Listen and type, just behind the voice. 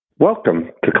Welcome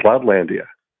to Cloudlandia,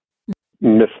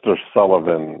 Mr.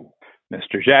 Sullivan.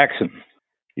 Mr. Jackson,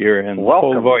 you're in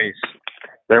Welcome. full voice.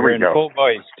 There You're we go. in full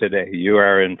voice today. You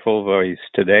are in full voice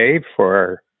today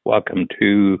for Welcome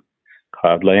to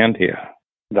Cloudlandia.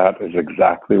 That is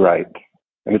exactly right.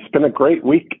 And it's been a great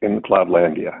week in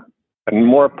Cloudlandia, and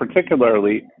more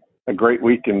particularly, a great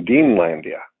week in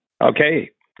Deanlandia.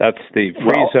 Okay, that's the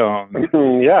free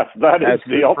zone. Yes, that's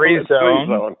the ultimate free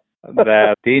zone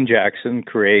that Dean Jackson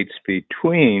creates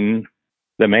between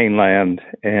the mainland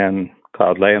and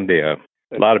Cloudlandia.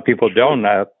 A lot of people don't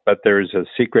know, but there's a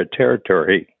secret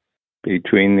territory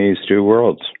between these two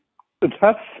worlds.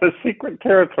 That's the secret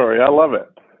territory. I love it.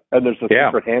 And there's a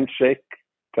secret handshake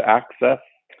to access.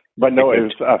 But no,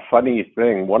 it's a funny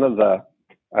thing. One of the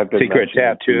secret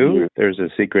tattoo. There's a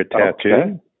secret tattoo.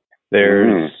 Okay.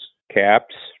 There's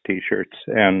caps, T-shirts,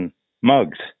 and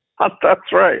mugs.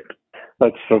 That's right.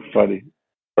 That's so funny.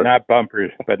 Not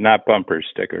bumpers, but not bumper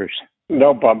stickers.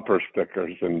 No bumper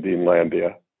stickers in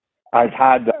Deanlandia. I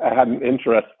had an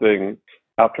interesting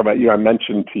outcome at you. I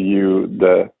mentioned to you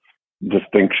the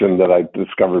distinction that I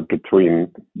discovered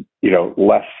between,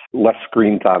 less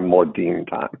screen time, more Dean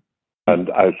time. And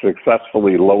I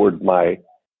successfully lowered my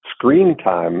screen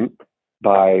time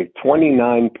by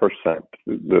 29%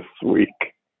 this week.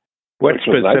 What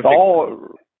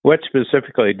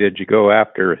specifically did you go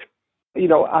after?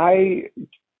 I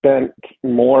spent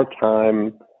more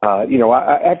time,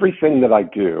 everything that I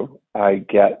do, I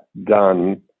get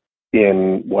done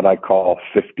in what I call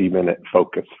 50-minute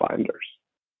focus finders.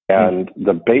 And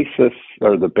the basis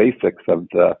or the basics of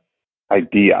the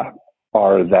idea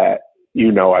are that,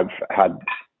 I've had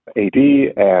AD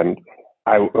and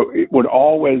I would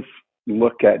always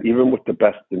look at, even with the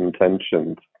best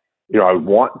intentions, I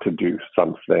want to do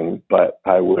something, but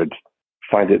I would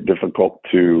find it difficult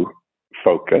to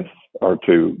focus or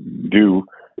to do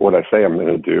what I say I'm going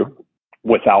to do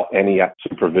without any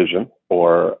supervision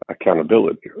or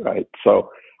accountability, right? So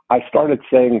I started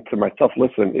saying to myself,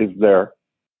 listen, is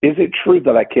it true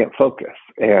that I can't focus?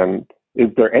 And is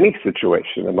there any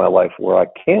situation in my life where I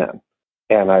can?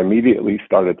 And I immediately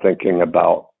started thinking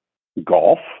about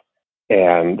golf.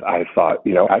 And I thought,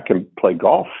 I can play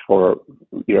golf for,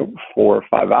 4 or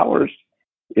 5 hours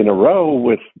in a row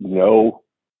with no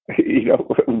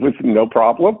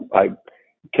problem. I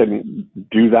can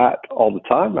do that all the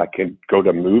time. I can go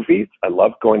to movies. I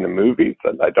love going to movies,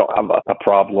 and I don't have a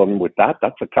problem with that.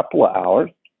 That's a couple of hours.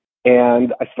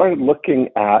 And I started looking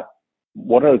at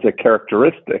what are the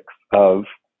characteristics of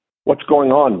what's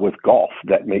going on with golf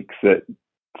that makes it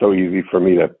so easy for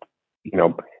me to,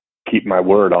 keep my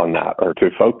word on that or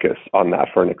to focus on that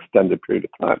for an extended period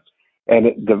of time. And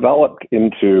it developed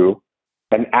into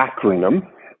an acronym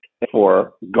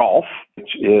for golf,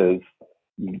 which is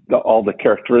all the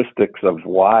characteristics of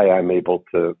why I'm able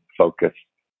to focus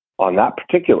on that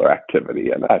particular activity.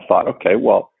 And I thought, okay,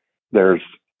 well, there's,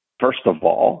 first of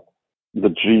all, the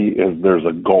G is there's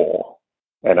a goal.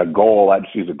 And a goal, I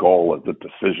just use a goal as a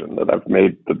decision, that I've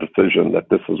made the decision that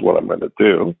this is what I'm going to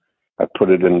do. I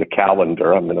put it in the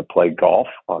calendar. I'm going to play golf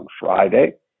on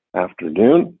Friday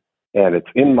afternoon, and it's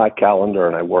in my calendar,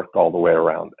 and I work all the way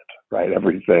around it, right?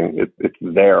 Everything, it's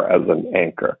there as an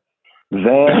anchor.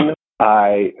 Then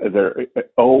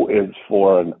O is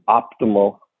for an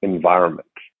optimal environment,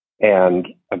 and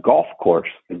a golf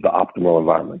course is the optimal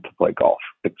environment to play golf.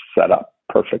 It's set up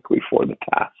perfectly for the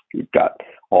task. You've got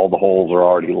all the holes are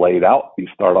already laid out. You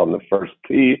start on the first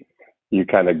tee. You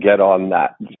kind of get on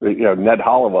that, Ned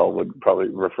Hollowell would probably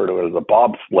refer to it as a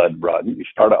bobsled run. You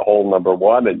start at hole number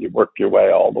 1 and you work your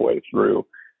way all the way through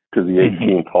to the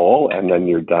 18th hole, and then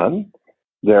you're done.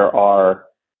 There are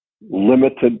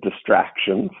limited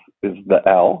distractions is the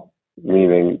L,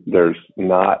 meaning there's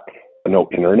no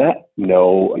internet,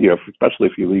 especially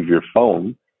if you leave your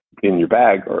phone in your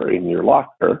bag or in your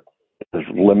locker, there's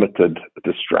limited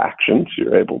distractions.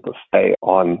 You're able to stay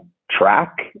on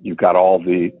track. You've got all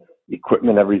the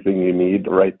equipment, everything you need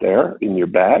right there in your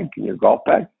bag, in your golf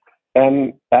bag.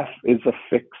 And F is a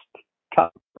fixed time.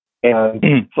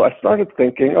 And so I started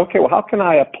thinking, okay, well, how can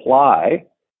I apply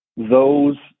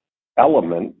those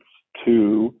elements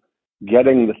to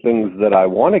getting the things that I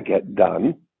want to get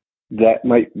done that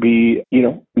might be,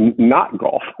 not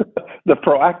golf, the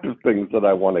proactive things that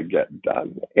I want to get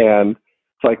done. And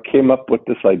so I came up with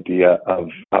this idea of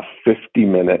a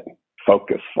 50-minute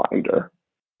focus finder.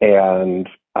 And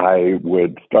I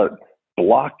would start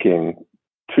blocking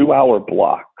 2-hour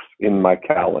blocks in my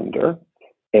calendar.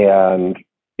 And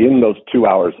in those 2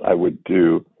 hours, I could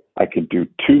do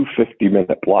 2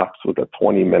 50-minute blocks with a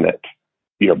 20-minute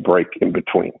break in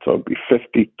between. So it'd be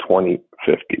 50, 20,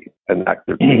 50. And that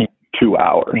gives me 2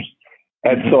 hours.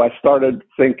 And so I started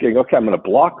thinking, okay, I'm going to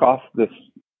block off this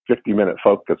 50-minute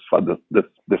focus for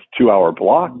this 2 hour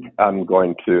block. I'm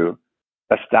going to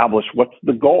establish what's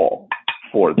the goal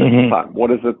for this time.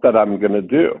 What is it that I'm going to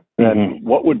do? And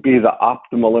what would be the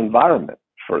optimal environment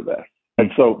for this? And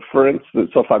so, for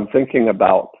instance, if I'm thinking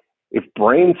about if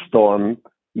Brainstorm,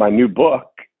 my new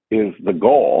book, is the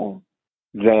goal,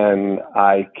 then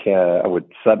I would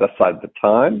set aside the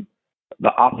time.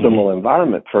 The optimal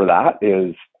environment for that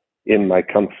is on my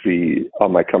comfy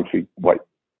white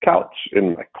couch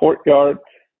in my courtyard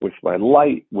with my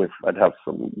light, I'd have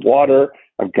some water.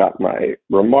 I've got my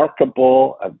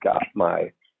Remarkable. I've got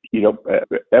my,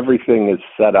 everything is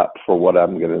set up for what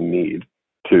I'm going to need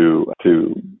to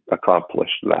accomplish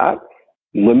that.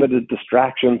 Limited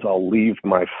distractions. I'll leave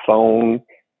my phone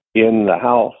in the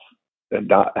house and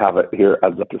not have it here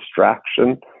as a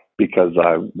distraction because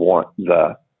I want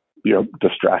the,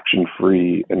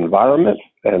 distraction-free environment.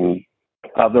 And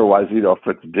otherwise, if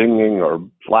it's dinging or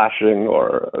flashing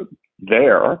or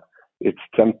there, it's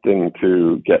tempting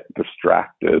to get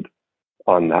distracted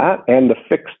on that. And the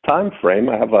fixed time frame,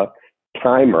 I have a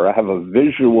timer. I have a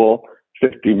visual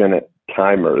 50-minute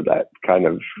timer that kind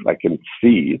of I can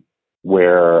see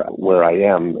where I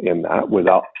am in that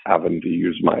without having to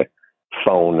use my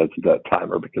phone as the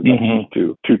timer because that's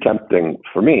too tempting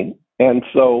for me. And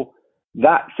so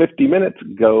that 50 minutes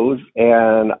goes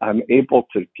and I'm able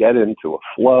to get into a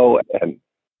flow and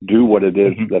do what it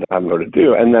is that I'm going to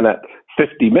do. And then at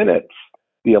 50 minutes,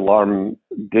 the alarm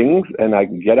dings and I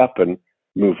can get up and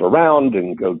move around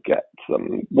and go get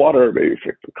some water, maybe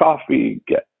fix a coffee,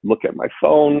 look at my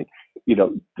phone,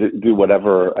 do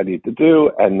whatever I need to do.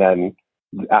 And then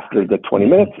after the 20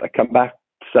 minutes, I come back,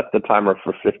 set the timer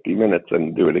for 50 minutes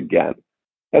and do it again.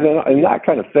 And then in that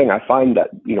kind of thing, I find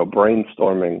that,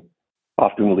 brainstorming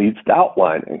often leads to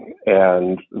outlining,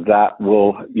 and that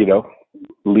will,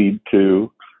 lead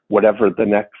to whatever the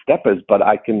next step is. But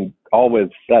I can always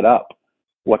set up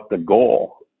what the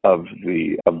goal of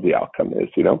the outcome is,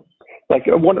 Like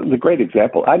one of the great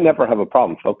example, I never have a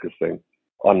problem focusing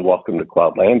on Welcome to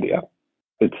Cloudlandia.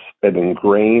 It's an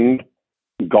ingrained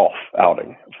golf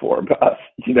outing for us.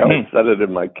 I set it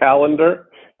in my calendar.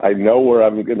 I know where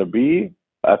I'm going to be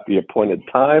at the appointed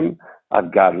time.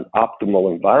 I've got an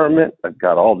optimal environment. I've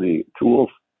got all the tools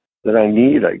that I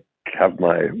need. I have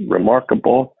my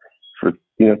Remarkable for,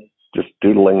 just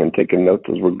doodling and taking notes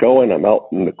as we're going. I'm out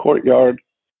in the courtyard.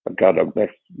 I've got a nice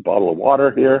bottle of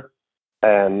water here,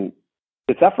 and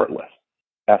it's effortless.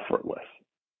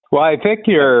 Well, I think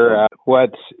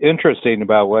what's interesting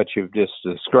about what you've just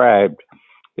described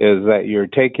is that you're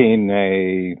taking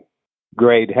a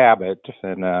great habit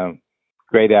and a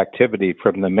great activity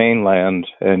from the mainland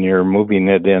and you're moving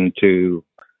it into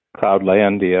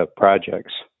Cloudlandia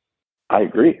projects. I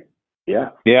agree. Yeah.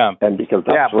 Yeah. And because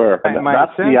that's where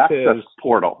that's the access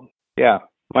portal. Yeah.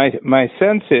 My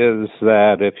sense is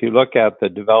that if you look at the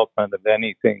development of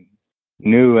anything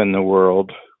new in the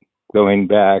world, going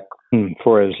back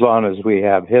for as long as we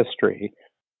have history,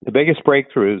 the biggest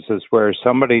breakthroughs is where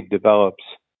somebody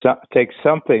takes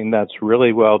something that's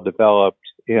really well developed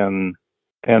in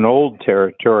an old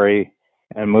territory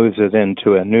and moves it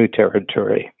into a new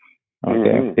territory.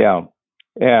 Okay. Yeah.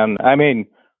 And I mean,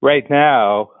 right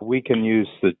now we can use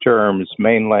the terms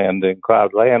mainland and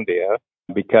Cloudlandia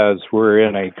because we're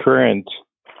in a current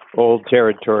old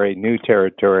territory, new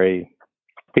territory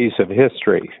piece of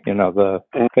history, the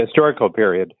historical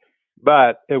period.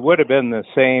 But it would have been the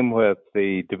same with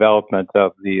the development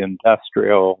of the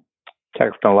industrial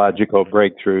technological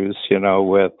breakthroughs,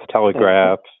 with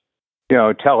telegraph,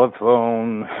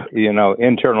 telephone,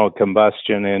 internal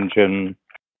combustion engine,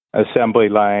 assembly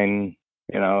line,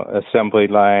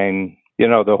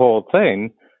 the whole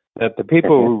thing, that the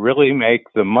people who really make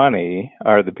the money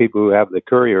are the people who have the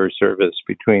courier service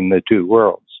between the two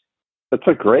worlds. That's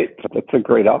a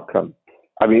great outcome.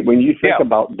 I mean, when you think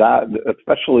about that,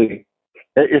 especially,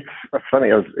 it's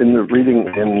funny. I was reading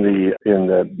in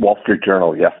the Wall Street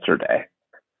Journal yesterday.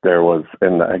 There was,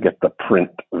 I get the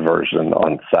print version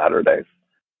on Saturdays,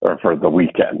 or for the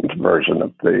weekend version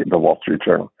of the Wall Street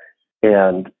Journal.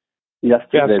 And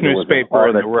yesterday best newspaper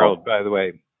in the world, by the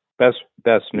way. Best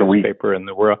newspaper in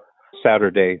the world.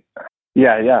 Saturday.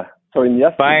 Yeah. So in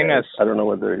yesterday, I don't know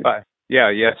whether.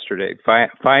 Yesterday.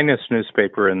 Finest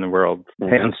newspaper in the world,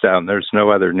 hands down. There's no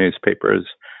other newspaper as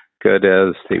good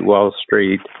as the Wall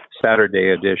Street Saturday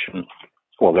edition.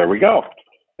 Well, there we go.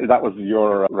 That was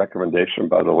your recommendation,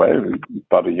 by the way.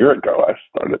 About a year ago, I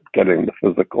started getting the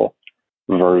physical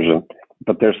version.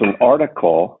 But there's an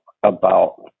article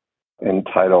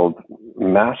entitled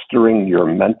 "Mastering Your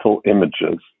Mental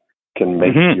Images can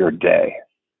make your day.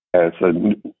 And so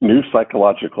new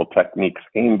psychological techniques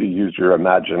aim to use your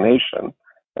imagination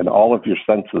and all of your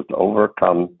senses to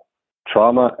overcome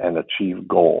trauma and achieve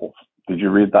goals. Did you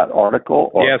read that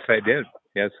article? Yes,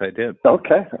 I did.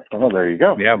 Okay. Oh, there you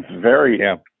go. Yeah.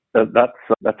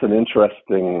 That's an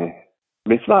interesting.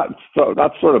 It's not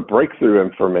sort of breakthrough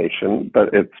information,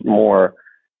 but it's more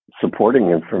supporting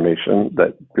information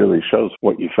that really shows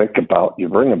what you think about, you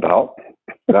bring about.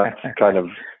 That's kind of.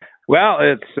 Well,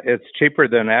 it's cheaper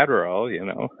than Adderall,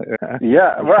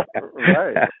 Yeah, right.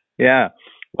 Yeah.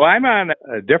 Well, I'm on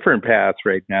a different path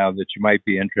right now that you might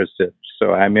be interested.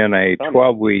 So I'm in a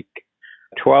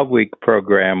 12-week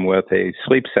program with a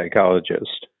sleep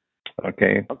psychologist.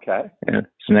 Okay. And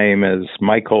his name is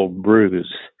Michael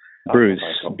Bruce.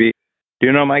 Michael. Do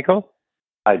you know Michael?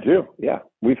 I do. Yeah,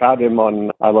 we've had him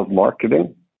on I Love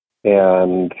Marketing,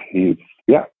 and he's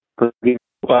pretty.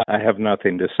 Well, I have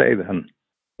nothing to say then.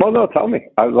 Well, no, tell me.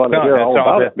 I want to hear all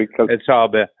about it because it's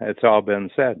all been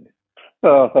said.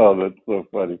 Oh, that's so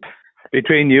funny.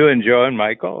 Between you and Joe and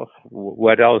Michael,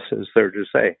 what else is there to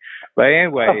say? But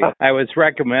anyway, I was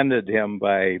recommended him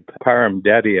by Param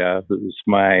Dedia,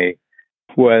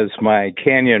 was my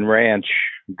Canyon Ranch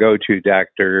go-to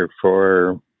doctor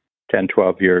for 10,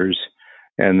 12 years.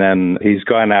 And then he's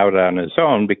gone out on his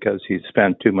own because he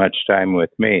spent too much time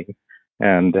with me.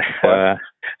 And,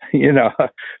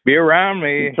 be around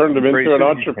me. You turned him into an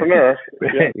entrepreneur.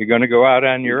 Yeah. You're going to go out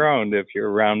on your own if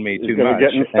you're around me too much. You're going to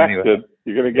get infected. Anyway.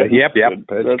 You're going to get infected.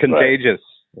 Yep. It's contagious.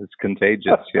 Right. It's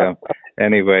contagious, yeah.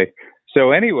 Anyway,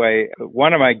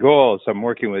 one of my goals, I'm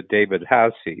working with David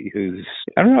Hasse, who's,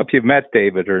 I don't know if you've met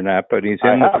David or not, but he's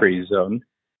in the free zone.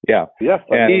 Yeah. Yes,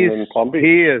 and in Palm Beach.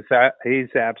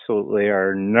 He's absolutely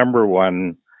our number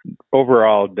one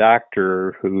overall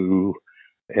doctor who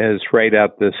is right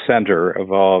at the center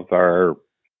of all of our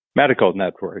medical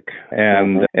network.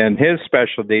 And his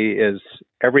specialty is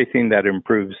everything that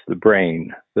improves the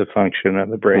brain, the function of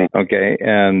the brain. Okay.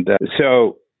 And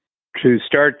so to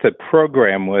start the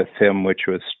program with him, which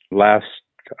was last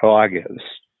August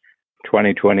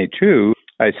 2022,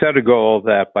 I set a goal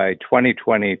that by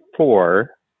 2024,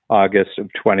 August of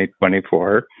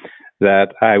 2024,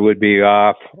 that I would be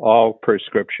off all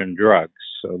prescription drugs.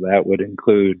 So that would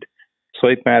include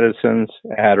sleep medicines,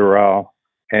 Adderall,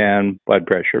 and blood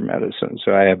pressure medicine.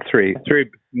 So I have three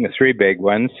big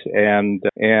ones. And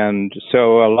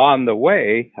so along the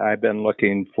way, I've been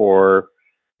looking for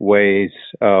ways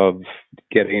of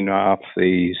getting off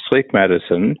the sleep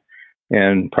medicine.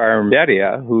 And Param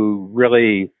Dedia, who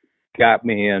really got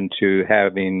me into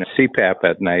having CPAP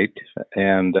at night,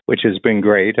 and which has been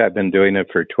great. I've been doing it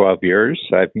for 12 years.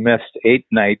 I've missed 8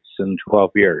 nights in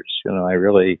 12 years.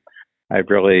 I've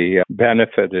really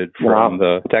benefited from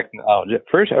the technology.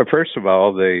 First of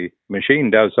all, the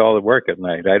machine does all the work at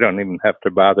night. I don't even have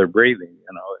to bother breathing.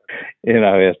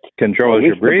 It controls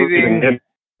your breathing.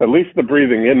 At least the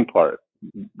breathing in part.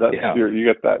 That's you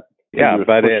get that. Yeah,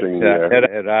 but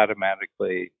it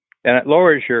automatically, and it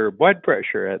lowers your blood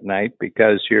pressure at night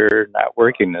because you're not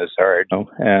working as hard.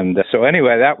 And so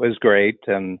anyway, that was great.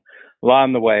 And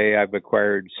along the way, I've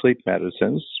acquired sleep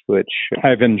medicines, which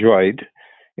I've enjoyed,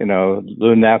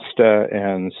 Lunesta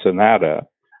and Sonata.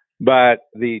 But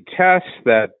the test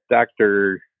that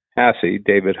Dr.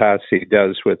 David Hasse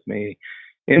does with me,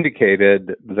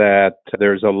 indicated that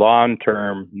there's a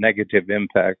long-term negative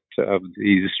impact of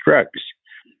these drugs.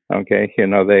 Okay,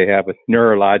 they have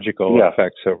neurological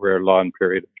effects over a long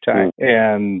period of time.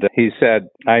 And he said,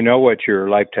 I know what your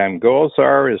lifetime goals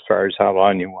are as far as how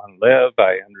long you want to live.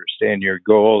 I understand your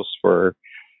goals for,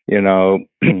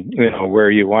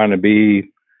 where you want to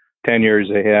be 10 years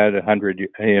ahead, 100,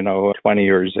 20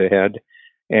 years ahead.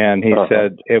 And he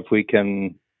said, if we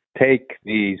can take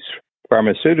these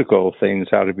pharmaceutical things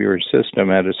out of your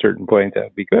system at a certain point, that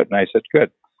would be good. And I said, good.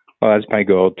 Well, that's my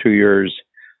goal, 2 years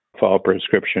of all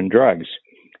prescription drugs.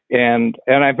 And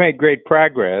I've made great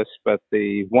progress, but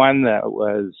the one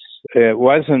it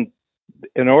wasn't,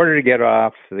 in order to get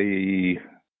off the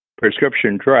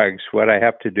prescription drugs, what I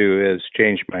have to do is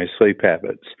change my sleep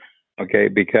habits, okay?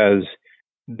 Because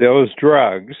those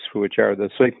drugs, which are the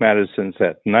sleep medicines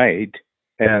at night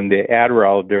and the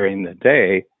Adderall during the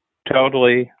day,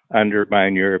 totally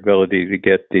undermine your ability to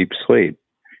get deep sleep,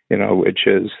 which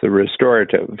is the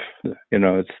restorative,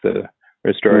 it's the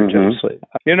restorative sleep.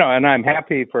 And I'm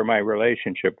happy for my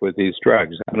relationship with these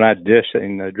drugs. I'm not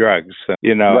dishing the drugs,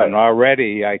 and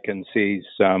already I can see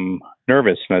some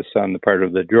nervousness on the part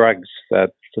of the drugs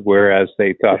whereas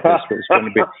they thought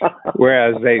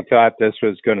this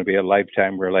was going to be a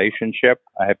lifetime relationship.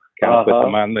 I've kind of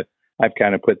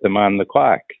put them on the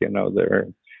clock,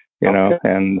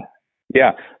 and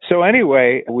Yeah. So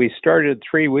anyway, we started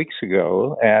 3 weeks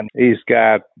ago, and he's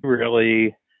got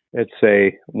really, it's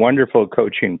a wonderful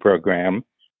coaching program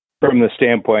from the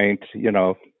standpoint,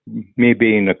 me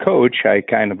being a coach, I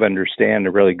kind of understand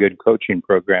a really good coaching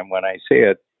program when I see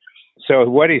it. So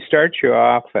what he starts you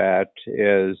off at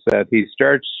is that he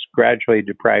starts gradually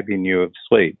depriving you of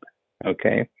sleep.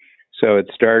 Okay. So it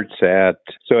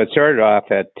started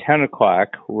off at 10 o'clock,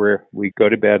 where we go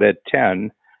to bed at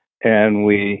 10 and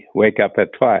we wake up at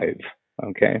 5.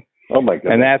 Okay. Oh my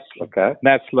goodness. And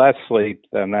that's less sleep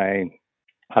than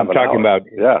I'm talking about.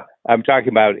 Yeah. I'm talking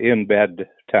about in bed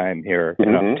time here,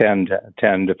 10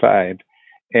 to 5.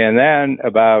 And then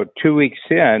about 2 weeks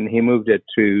in, he moved it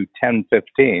to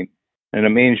 10:15. And it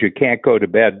means you can't go to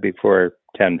bed before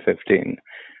 10:15.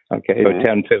 Okay, so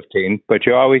 10:15, but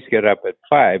you always get up at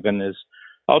 5. And his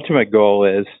ultimate goal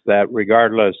is that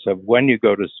regardless of when you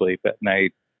go to sleep at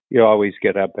night, you always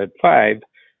get up at 5,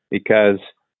 because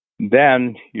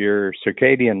then your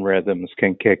circadian rhythms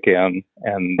can kick in,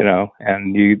 and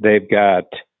they've got,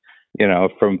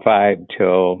 from 5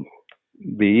 till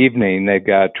the evening, they've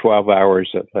got 12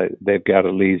 hours. They've got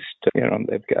at least,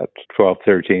 they've got 12,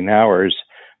 13 hours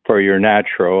for your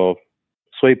natural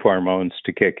sleep hormones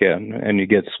to kick in, and you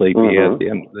get sleepy at the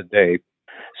end of the day.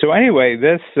 So anyway,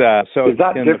 this so is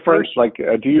that different?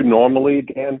 Do you normally,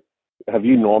 Dan? Have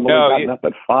you normally gotten up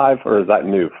at 5, or is that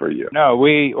new for you? No,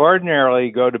 we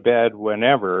ordinarily go to bed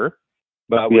whenever,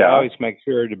 but we always make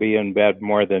sure to be in bed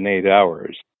more than 8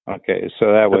 hours. Okay,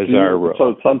 so that was our rule.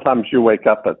 So sometimes you wake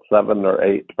up at 7 or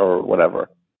 8 or whatever.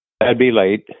 That'd be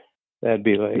late. That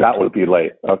would be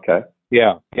late. Okay.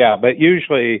 Yeah, but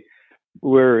usually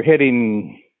we're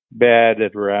hitting bed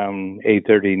at around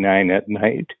 8:39 at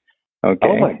night. Okay.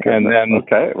 Oh my goodness.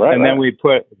 And then we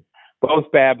put, both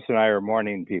Babs and I are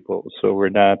morning people, so we're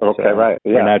not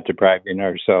we're not depriving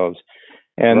ourselves.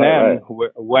 And then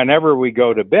whenever we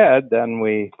go to bed, then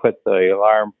we put the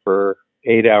alarm for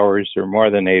 8 hours or more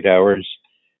than 8 hours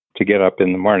to get up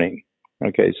in the morning.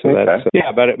 Okay, so that's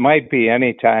but it might be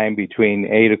any time between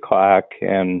 8 o'clock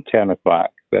and 10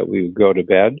 o'clock that we would go to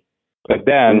bed. But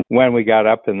then when we got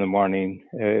up in the morning,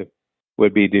 it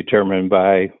would be determined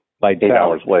by lights 8 out.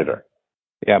 hours later.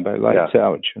 Yeah, by lights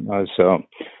out, So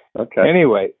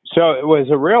anyway, so it was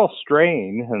a real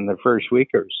strain in the first week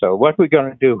or so. What are we going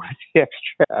to do with the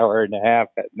extra hour and a half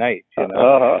at night?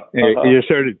 You're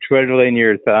sort of twiddling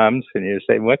your thumbs and you're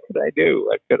saying, what could I do?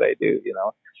 What could I do?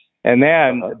 And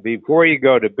then before you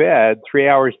go to bed, 3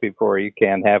 hours before, you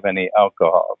can't have any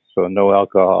alcohol. So no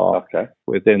alcohol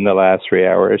within the last 3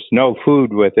 hours, no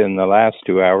food within the last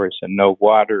 2 hours, and no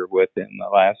water within the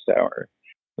last hour.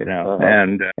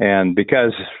 And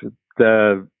because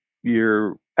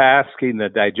you're asking the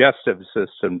digestive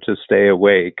system to stay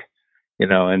awake,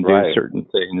 and do certain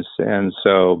things. And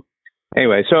so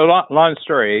anyway, so long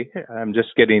story, I'm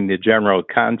just getting the general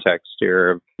context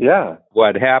here of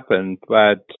what happened.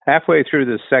 But halfway through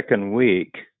the second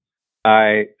week,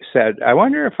 I said, I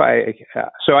wonder if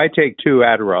so I take 2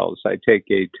 Adderalls. I take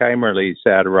a time-release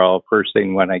Adderall first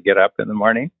thing when I get up in the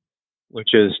morning,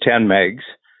 which is 10 megs.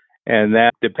 And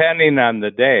then depending on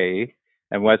the day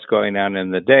and what's going on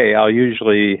in the day, I'll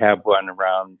usually have one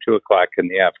around 2 o'clock in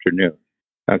the afternoon.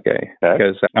 Okay.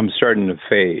 Because I'm starting to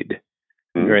fade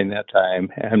during that time.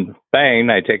 And bang,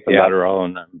 I take the Adderall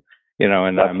and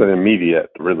that's an immediate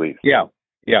release. Yeah.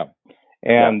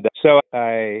 And so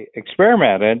I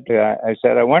experimented. I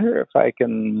said, I wonder if I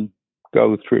can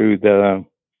go through the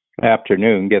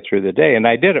afternoon, get through the day. And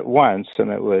I did it once, and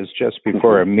it was just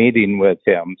before a meeting with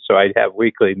him. So I'd have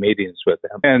weekly meetings with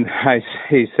him. And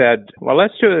he said, well,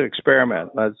 let's do an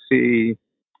experiment. Let's see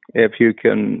if you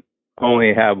can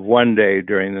only have one day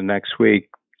during the next week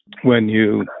when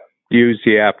you use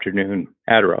the afternoon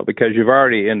Adderall, because you've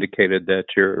already indicated that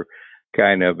you're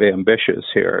kind of ambitious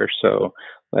here. So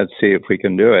let's see if we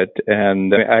can do it.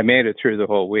 And I made it through the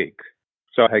whole week.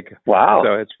 So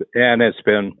So it's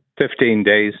been 15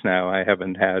 days now. I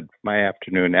haven't had my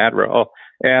afternoon Adderall,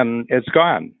 and it's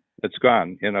gone. It's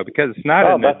gone, because it's not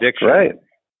an addiction. Great.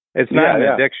 It's not an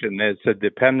addiction. It's a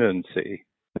dependency.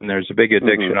 And there's a big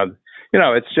addiction of,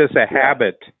 it's just a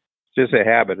habit. It's just a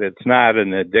habit. It's not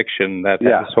an addiction that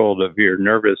has hold of your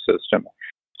nervous system.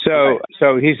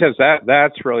 So he says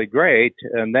that's really great.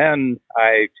 And then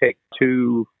I take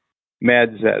 2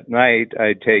 meds at night.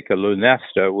 I take a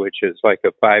Lunesta, which is like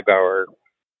a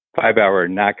 5-hour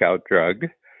knockout drug.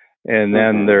 And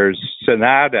then there's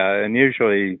Sonata, and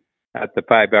usually at the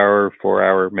 5-hour,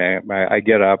 4-hour, I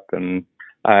get up and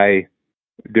I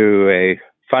do a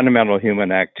fundamental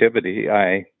human activity.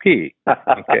 I pee.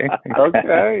 Okay.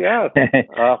 Okay. Yeah.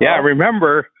 Yeah.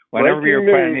 Remember, whenever you're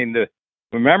planning to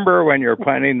remember when you're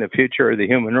planning the future of the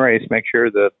human race, make sure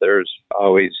that there's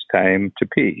always time to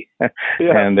pee.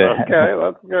 And, okay,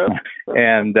 that's good.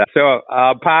 And so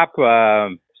I'll pop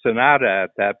Sonata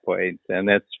at that point, and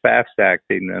it's fast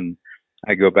acting, and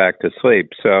I go back to sleep.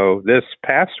 So this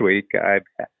past week, I've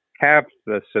halved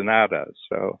the Sonata.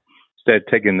 So instead of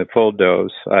taking the full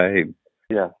dose, I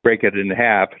break it in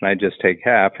half, and I just take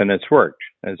half, and it's worked.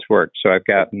 So I've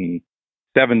gotten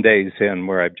 7 days in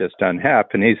where I've just done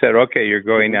half. And he said, okay, you're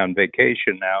going on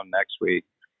vacation now next week.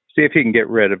 See if you can get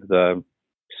rid of the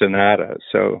Sonata.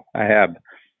 So I have.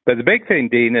 But the big thing,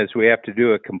 Dean, is we have to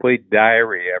do a complete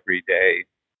diary every day.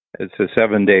 It's a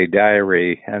 7-day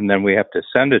diary, and then we have to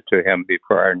send it to him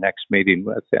before our next meeting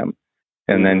with him.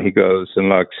 And then he goes and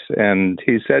looks, and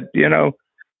he said,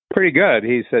 pretty good.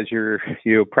 He says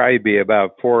you'll probably be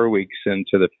about 5 weeks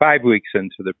into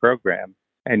the program,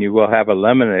 and you will have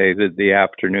eliminated the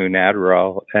afternoon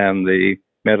Adderall and the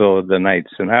middle of the night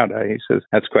Sonata. He says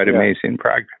that's quite amazing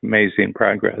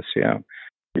progress. Yeah.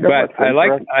 But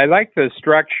I like the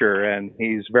structure, and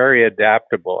he's very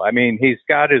adaptable. I mean, he's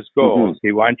got his goals.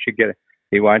 He wants you to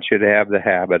have the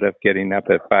habit of getting up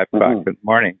at 5 o'clock in the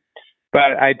morning.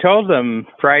 But I told him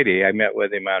Friday, I met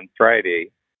with him on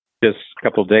Friday, just a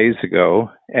couple of days ago,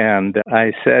 and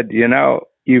I said,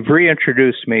 you've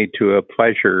reintroduced me to a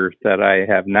pleasure that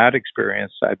I have not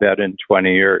experienced, I bet, in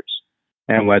 20 years.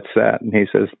 And what's that? And he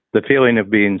says, the feeling of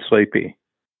being sleepy.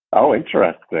 Oh,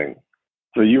 interesting.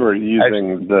 So you were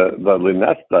using the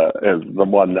Lunesta as the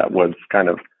one that was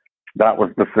that was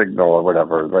the signal or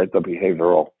whatever, right? The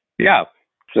behavioral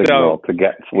signal to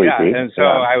get sleepy. Yeah, and so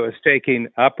I was taking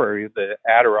the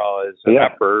Adderall is an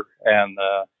upper, and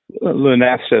the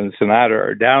Lunesta and Sonata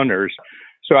are downers.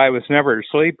 So I was never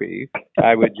sleepy.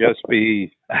 I would just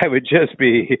be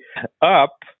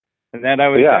up, and then I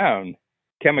was down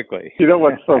chemically. You know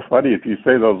what's so funny is you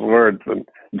say those words, and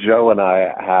Joe and I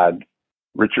had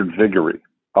Richard Viguerie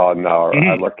on our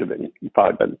I Look at It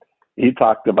pod, and he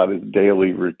talked about his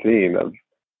daily routine of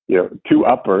 2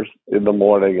 uppers in the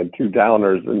morning and 2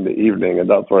 downers in the evening, and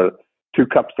those were 2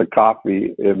 cups of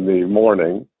coffee in the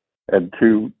morning and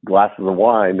 2 glasses of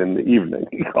wine in the evening.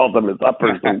 He called them his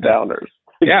uppers and downers.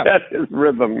 Yeah, that's his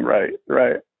rhythm,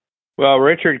 right. Well,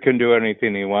 Richard can do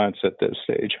anything he wants at this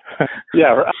stage. Yeah,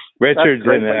 right. Richard's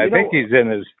I think he's in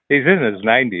his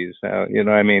 90s now.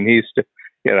 I mean,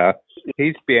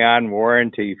 he's beyond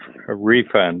warranty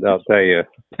refund, I'll tell you.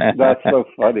 That's so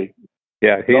funny.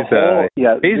 Yeah, he's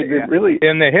really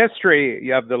in the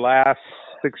history of the last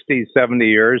 60, 70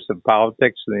 years of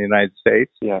politics in the United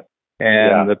States. Yeah.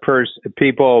 And the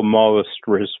people most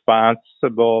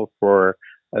responsible for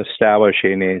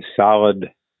establishing a solid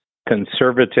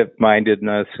conservative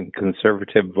mindedness and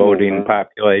conservative voting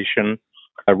population,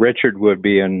 Richard would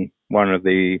be in one of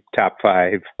the top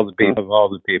 5 of all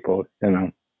the people,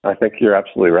 I think you're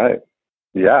absolutely right.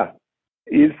 Yeah.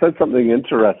 You said something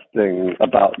interesting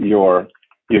about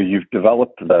you've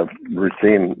developed the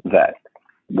routine that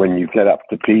when you get up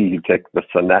to pee, you take the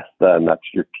Sonesta, and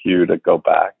that's your cue to go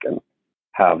back and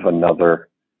have another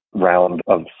round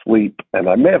of sleep. And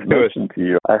I may have mentioned to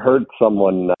you, I heard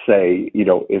someone say,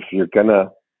 if you're going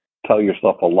to tell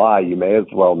yourself a lie, you may as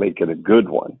well make it a good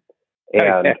one.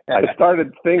 And I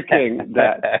started thinking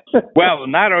that. Well,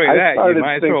 not only that,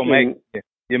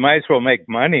 you might as well make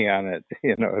money on it.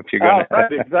 If you're going to.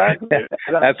 Right, exactly.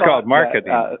 That's called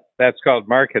marketing. That's called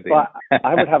marketing.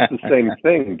 I would have the same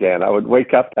thing, Dan. I would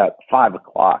wake up at 5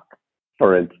 o'clock,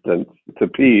 for instance, to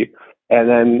pee, and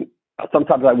then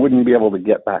sometimes I wouldn't be able to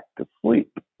get back to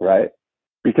sleep, right?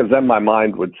 Because then my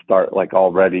mind would start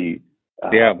already,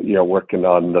 working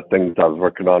on the things I was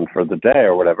working on for the day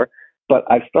or whatever. But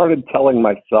I started telling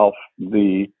myself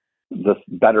this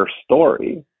better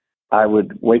story. I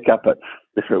would wake up at,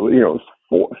 if it was,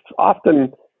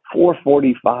 often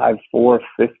 4:45,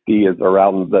 4:50 is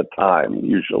around the time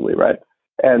usually, right?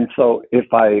 And so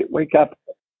if I wake up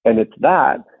and it's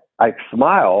that, I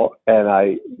smile and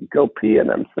I go pee,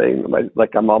 and I'm saying,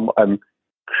 I'm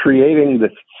creating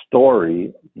this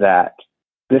story that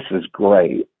this is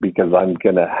great because I'm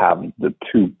going to have the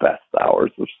 2 best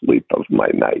hours of sleep of my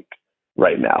night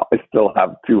right now. I still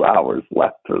have 2 hours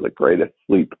left for the greatest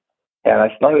sleep. And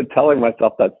I started telling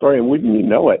myself that story, and wouldn't you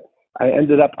know it, I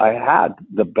had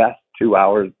the best 2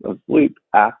 hours of sleep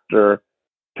after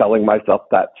telling myself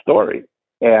that story.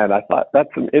 And I thought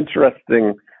that's an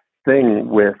interesting thing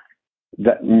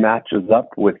that matches up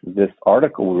with this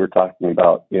article we were talking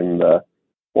about in the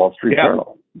Wall Street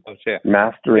Journal.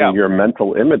 Mastering your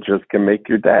mental images can make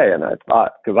your day. And I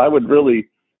thought, because I would really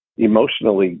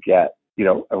emotionally get,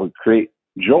 I would create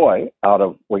joy out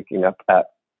of waking up at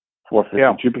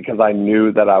 4:52 because I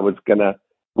knew that I was going to,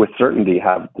 with certainty,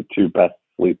 have the 2 best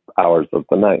sleep hours of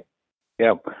the night.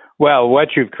 Yeah. Well, what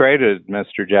you've created,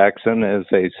 Mr. Jackson, is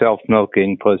a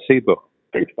self-milking placebo.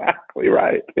 Exactly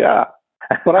right. Yeah.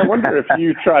 But I wonder if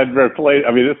you tried replace.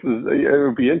 I mean, it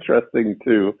would be interesting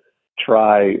to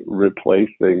try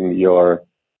replacing your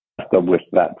system with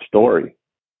that story.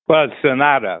 Well, it's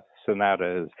Sonata.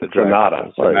 Sonata is the drug.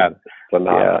 Sonata. Sonata.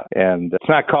 Sonata. Yeah. And it's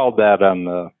not called that on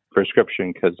the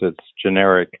prescription because it's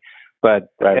generic. But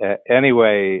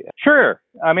anyway, sure.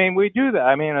 I mean, we do that.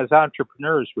 I mean, as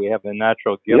entrepreneurs, we have a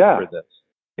natural gift for this.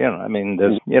 I mean,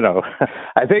 this,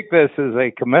 I think this is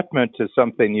a commitment to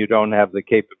something you don't have the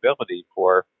capability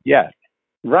for yet.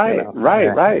 Right,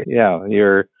 right. Yeah,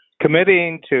 you're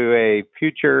committing to a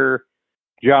future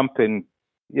jump in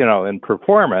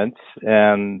performance,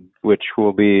 and which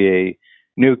will be a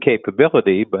new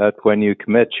capability. But when you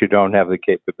commit, you don't have the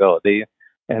capability,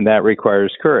 and that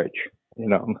requires courage.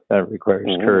 That requires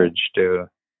courage to.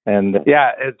 And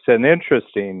it's an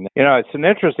interesting,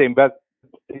 but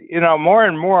more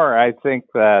and more, I think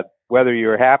that whether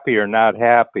you're happy or not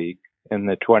happy in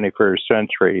the 21st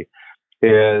century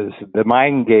is the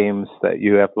mind games that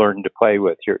you have learned to play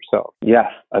with yourself.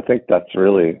 Yes, I think that's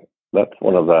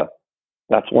one of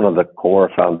the core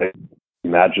foundations.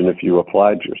 Imagine if you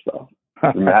applied yourself,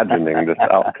 imagining this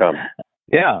outcome.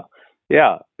 Yeah.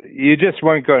 You just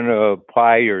weren't going to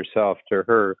apply yourself to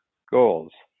her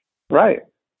goals. Right.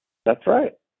 That's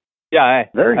right. Yeah.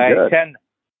 Very good.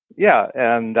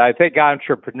 And I think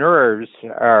entrepreneurs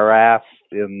are asked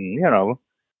in,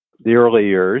 the early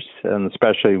years, and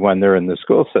especially when they're in the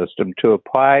school system, to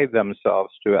apply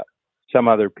themselves to some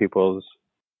other people's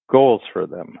goals for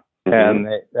them. Mm-hmm. And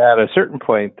at a certain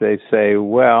point, they say,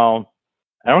 well,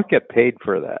 I don't get paid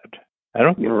for that. I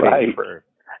don't get paid for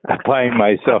applying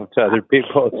myself to other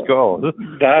people's goals.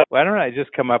 Why don't I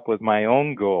just come up with my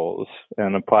own goals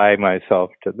and apply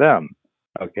myself to them?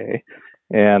 Okay.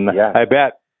 And I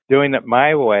bet doing it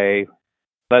my way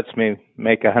lets me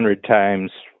make 100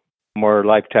 times more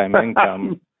lifetime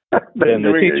income than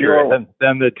the teacher.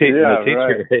 Than the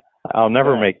teacher. Right. I'll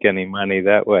never make any money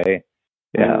that way.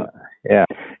 Yeah.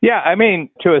 I mean,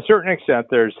 to a certain extent,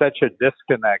 there's such a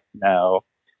disconnect now.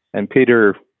 And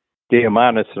Peter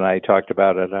Diamandis and I talked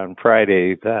about it on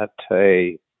Friday that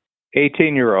a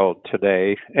 18-year-old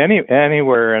today,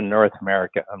 anywhere in North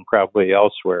America and probably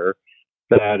elsewhere,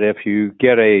 that if you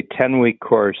get a 10-week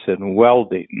course in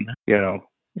welding,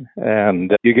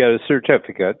 and you get a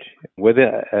certificate,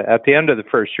 at the end of the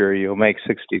first year, you'll make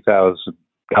 $60,000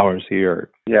 a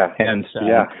year. Yeah. And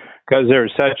because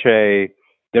there's such a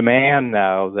demand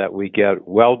now that we get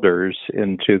welders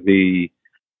into the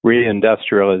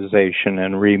reindustrialization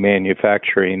and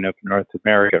remanufacturing of North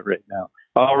America right now.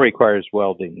 All requires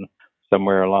welding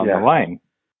somewhere along the line.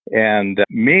 And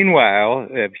meanwhile,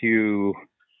 if you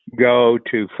go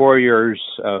to 4 years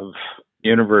of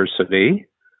university,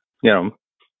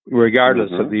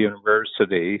 regardless of the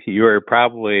university, you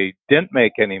probably didn't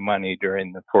make any money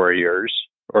during the 4 years,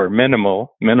 or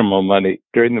minimal money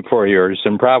during the 4 years,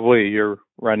 and probably you're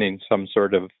running some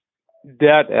sort of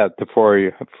debt at the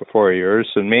 4 years.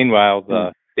 And meanwhile,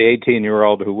 the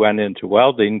 18-year-old who went into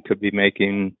welding could be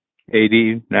making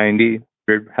 80, 90,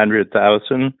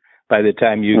 100,000 by the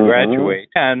time you graduate.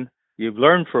 And you've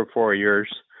learned for 4 years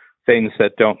things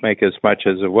that don't make as much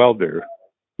as a welder.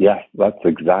 Yes, that's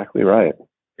exactly right.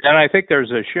 And I think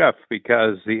there's a shift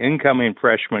because the incoming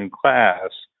freshman class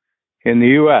in the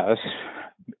U.S.,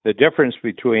 the difference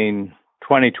between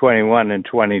 2021 and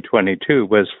 2022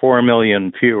 was 4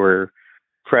 million fewer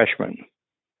freshmen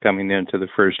coming into the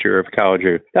first year of college.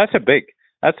 That's a big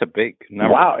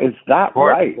number. Wow, is that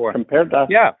right? Compared to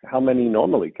how many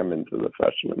normally come into the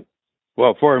freshman?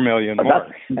 Well, 4 million more.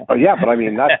 But I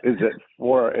mean, that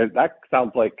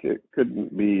sounds like it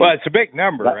couldn't be. Well, it's a big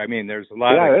number. I mean, there's a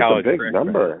lot of college freshmen. Yeah, it's a big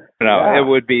number. It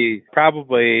would be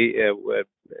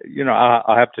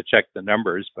I'll have to check the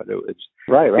numbers, but it would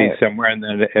be somewhere, and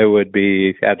then it would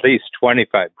be at least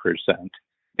 25%.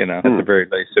 At the very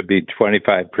least, it'd be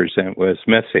 25% was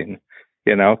missing.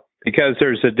 Because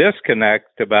there's a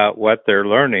disconnect about what they're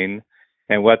learning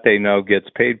and what they know gets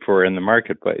paid for in the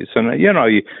marketplace. And, you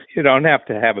don't have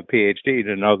to have a PhD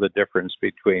to know the difference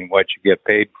between what you get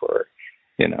paid for,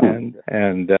 and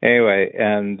anyway,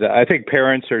 and I think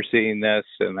parents are seeing this,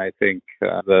 and I think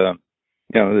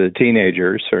the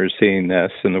teenagers are seeing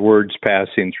this, and the word's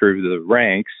passing through the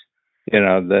ranks,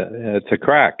 it's a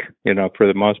crack, for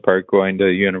the most part, going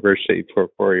to university for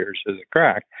 4 years is a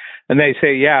crack. And they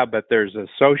say, but there's a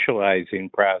socializing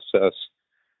process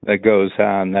that goes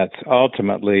on that's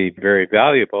ultimately very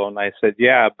valuable. And I said,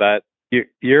 but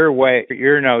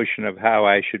your notion of how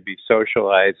I should be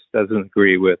socialized doesn't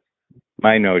agree with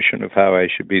my notion of how I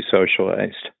should be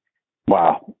socialized.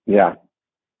 Wow. Yeah.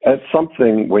 It's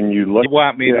something when you look. You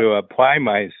want me to apply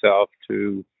myself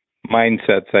to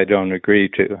mindsets I don't agree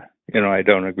to. I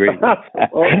don't agree with.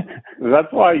 Well,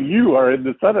 that's why you are in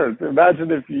the center.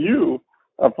 Imagine if you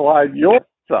applied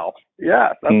yourself.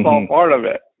 Yeah, that's all part of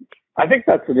it. I think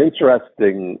that's an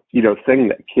interesting, thing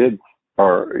that kids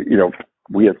are,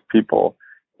 we as people,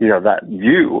 that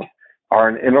you are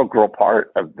an integral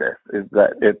part of this, is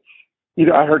that it's,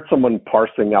 I heard someone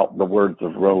parsing out the words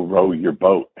of row, row your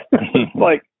boat. It's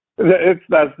like,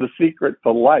 that's the secret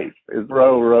to life, is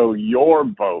row, row your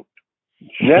boat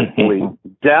gently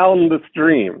down the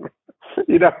stream.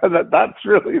 That's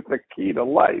really the key to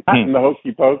life. And the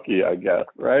hokey pokey, I guess,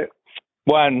 right?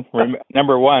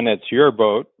 Number one, it's your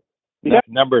boat. Yeah.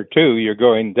 Number two, you're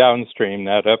going downstream,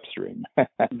 not upstream.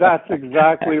 That's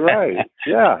exactly right.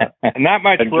 Yeah. Not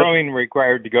much rowing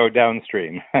required to go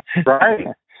downstream. Right.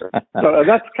 So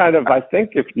that's kind of, I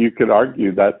think if you could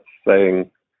argue, that's saying,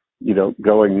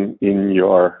 going in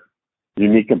your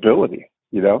unique ability,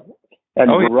 and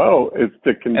the row is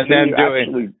to continue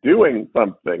actually doing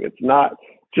something. It's not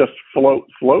just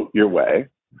float your way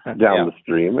down the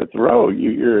stream. It's row.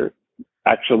 You're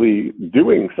actually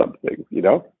doing something,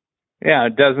 Yeah,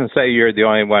 it doesn't say you're the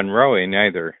only one rowing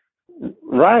either.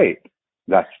 Right.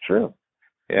 That's true.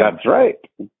 Yeah. That's right.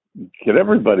 Get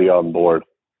everybody on board.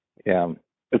 Yeah.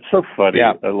 It's so funny.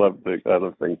 Yeah. I love the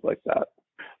other things like that.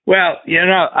 Well,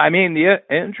 the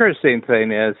interesting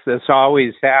thing is this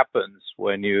always happens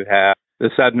when you have the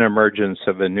sudden emergence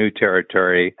of a new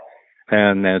territory,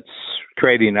 and it's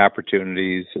creating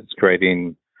opportunities, it's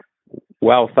creating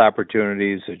wealth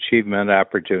opportunities, achievement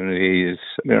opportunities,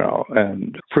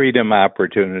 and freedom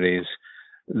opportunities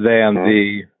than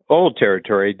the old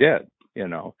territory did,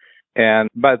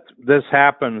 But this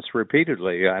happens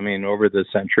repeatedly. I mean, over the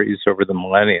centuries, over the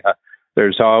millennia,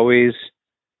 there's always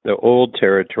the old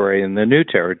territory and the new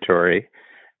territory.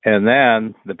 And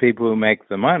then the people who make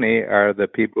the money are the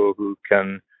people who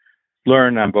can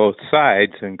learn on both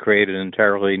sides and create an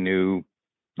entirely new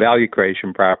value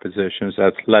creation propositions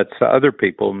that lets other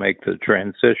people make the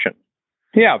transition.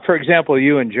 Yeah, for example,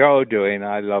 you and Joe doing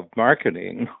I Love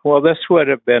Marketing. Well, this would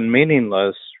have been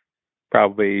meaningless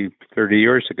probably 30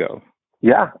 years ago.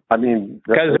 Yeah, I mean,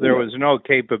 because there was no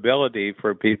capability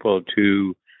for people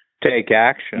to take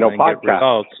action and get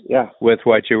results with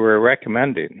what you were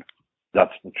recommending.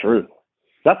 That's the truth.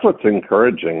 That's what's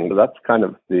encouraging. That's kind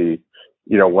of the,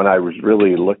 when I was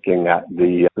really looking at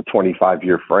the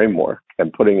 25-year framework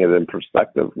and putting it in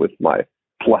perspective with my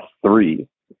 +3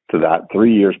 to that,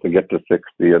 3 years to get to 60,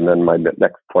 and then my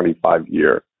next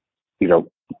 25-year,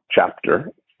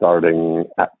 chapter starting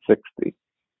at 60.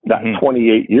 That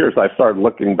 28 years, I started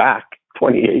looking back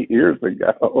 28 years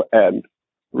ago and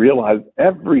realized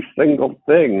every single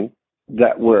thing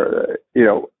that were,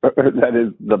 that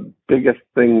is the biggest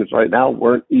things right now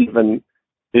weren't even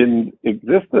in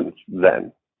existence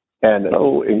then. And it's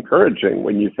so encouraging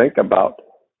when you think about,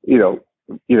 the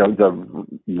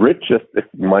richest, if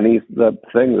money's the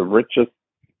thing, the richest,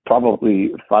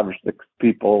 probably 5 or 6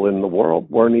 people in the world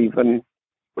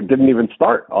didn't even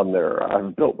start on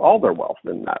built all their wealth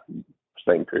in that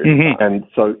same period. Mm-hmm. And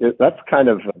so that's kind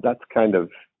of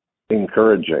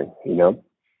encouraging,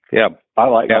 Yeah. I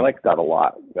like that a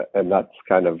lot. And that's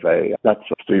kind of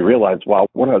so you realize, wow,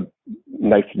 what a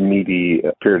nice meaty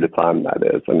period of time that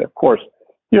is. And of course,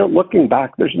 looking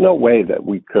back, there's no way that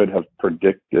we could have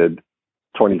predicted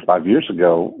 25 years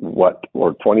ago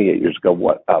or 28 years ago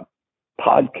what a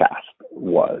podcast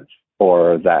was,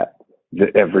 or that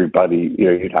everybody,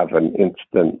 you'd have an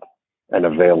instant and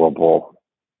available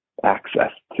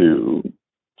access to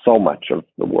so much of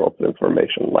the world's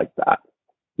information like that.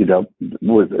 It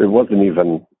wasn't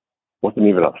even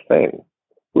a thing.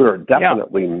 We were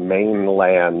definitely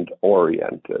mainland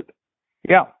oriented.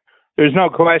 Yeah, there's no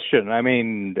question. I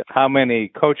mean, how many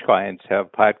coach clients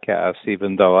have podcasts,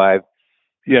 even though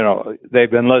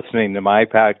they've been listening to my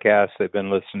podcast, they've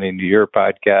been listening to your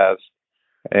podcast,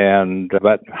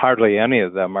 but hardly any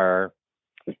of them are,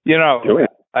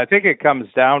 I think it comes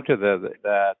down to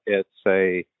that it's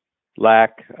a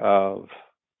lack of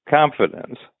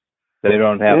confidence. They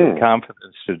don't have the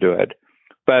confidence to do it.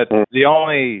 But the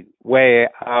only way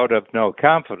out of no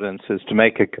confidence is to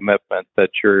make a commitment that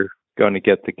you're going to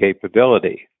get the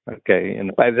capability. Okay,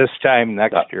 and by this time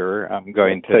next year, I'm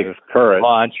going to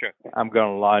launch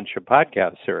a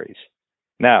podcast series.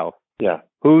 Now,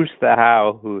 who's the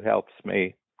how who helps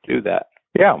me do that?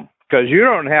 Yeah, because you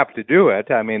don't have to do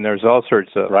it. I mean, there's all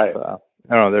sorts of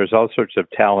there's all sorts of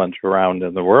talent around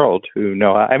in the world who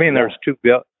know. I mean, there's 2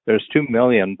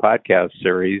 million podcast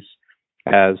series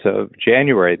as of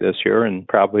January this year, and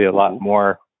probably a lot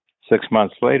more 6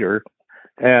 months later.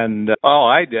 And all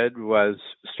I did was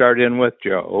start in with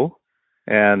Joe,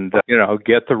 and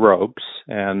get the ropes,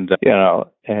 and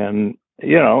then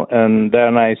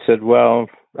I said, well,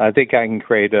 I think I can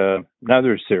create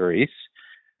another series.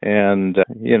 And,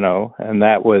 and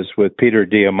that was with Peter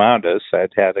Diamandis. I'd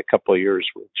had a couple of years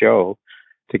with Joe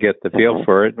to get the feel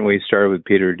for it. And we started with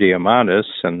Peter Diamandis,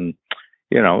 and,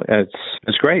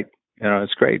 it's great.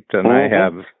 It's great. And I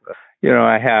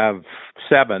have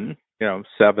 7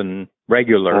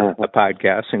 regular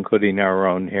podcasts, including our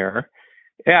own here.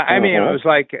 Yeah. I mean, it was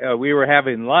like we were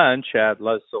having lunch at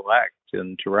La Select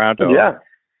in Toronto. Yeah.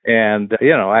 And,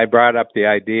 I brought up the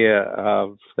idea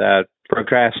of that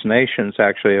procrastination is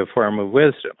actually a form of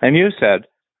wisdom. And you said,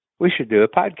 we should do a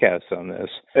podcast on this.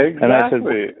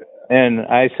 Exactly. And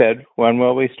I said, when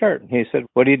will we start? And he said,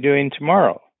 what are you doing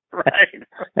tomorrow? Right.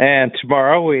 And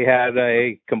tomorrow we had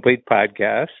a complete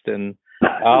podcast, and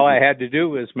all I had to do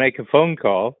was make a phone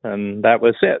call, and that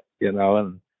was it,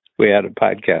 and we had a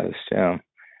podcast,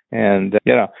 And,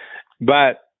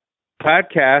 but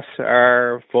podcasts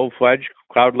are full-fledged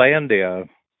Cloudlandia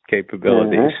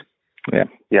capabilities.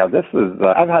 Yeah, this is,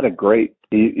 I've had a great,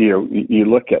 you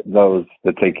look at those,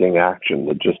 the taking action,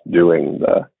 the just doing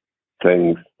the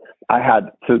things.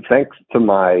 Thanks to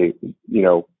my,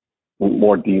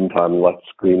 more Dean time, less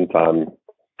screen time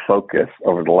focus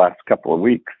over the last couple of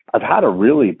weeks, I've had a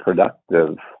really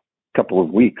productive couple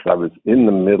of weeks. I was in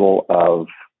the middle of,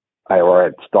 I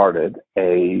had started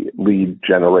a lead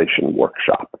generation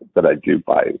workshop that I do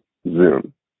by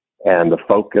Zoom, and the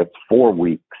focus 4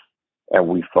 weeks. And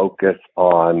we focus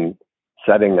on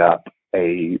setting up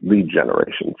a lead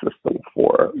generation system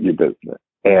for your business.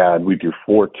 And we do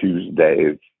 4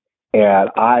 Tuesdays. And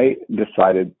I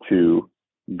decided to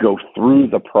go through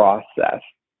the process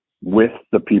with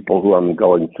the people who I'm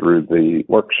going through the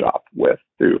workshop with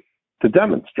to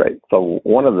demonstrate. So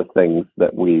one of the things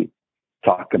that we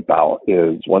talk about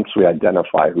is, once we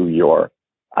identify who your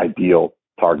ideal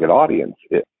target audience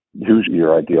is, who's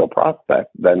your ideal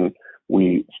prospect, then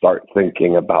we start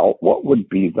thinking about what would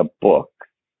be the book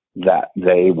that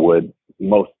they would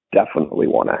most definitely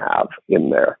want to have in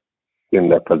their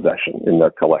possession, in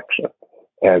their collection.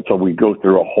 And so we go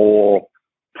through a whole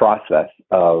process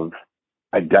of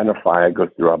identifying. I go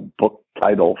through a book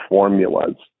title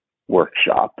formulas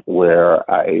workshop where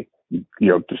I,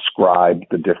 describe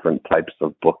the different types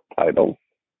of book titles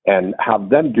and have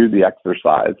them do the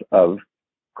exercise of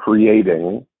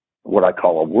creating what I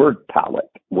call a word palette,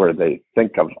 where they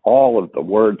think of all of the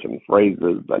words and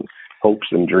phrases and hopes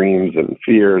and dreams and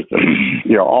fears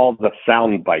and, all the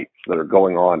sound bites that are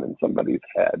going on in somebody's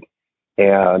head.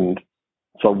 And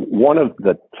so one of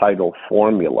the title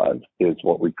formulas is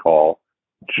what we call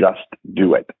just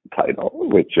do it title,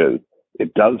 which is,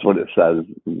 it does what it says.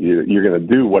 You're going to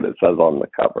do what it says on the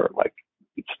cover, like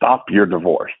stop your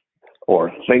divorce,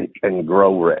 or think and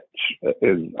grow rich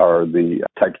are the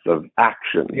types of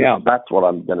actions. Yeah. That's what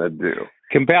I'm going to do.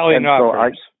 Compelling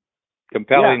offers.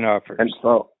 Compelling offers. And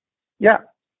so,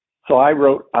 so I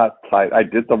wrote I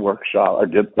did the workshop, I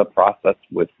did the process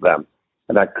with them,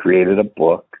 and I created a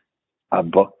book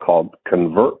called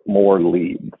Convert More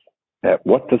Leads,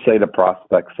 What to Say to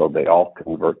Prospects So They All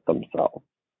Convert Themselves.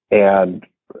 And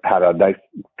had a nice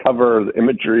cover, the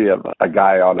imagery of a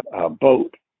guy on a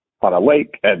boat on a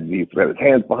lake, and he's got his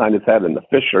hands behind his head, and the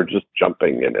fish are just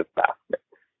jumping in his basket.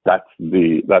 That's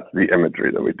the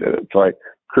imagery that we did. So I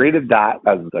created that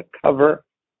as the cover,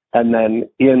 and then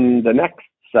in the next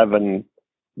 7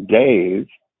 days,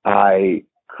 I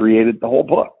created the whole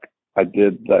book.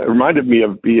 It reminded me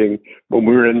of being when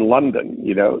we were in London,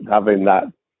 having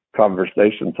that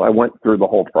conversation. So I went through the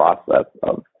whole process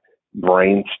of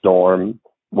brainstorm,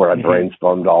 where I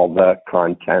brainstormed all the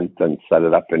content and set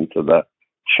it up into the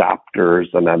chapters,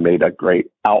 and I made a great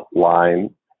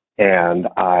outline, and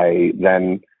I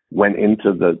then went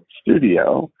into the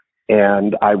studio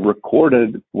and I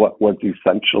recorded what was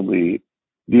essentially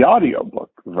the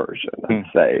audiobook version. I'd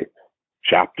say,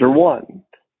 chapter 1,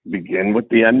 begin with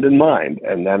the end in mind,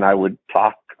 and then I would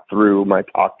talk through my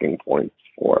talking points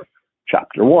for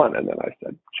chapter 1, and then I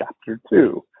said chapter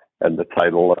 2 and the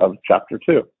title of chapter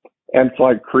 2. And so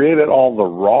I created all the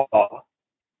raw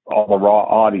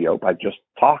audio by just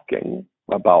talking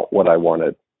about what I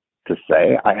wanted to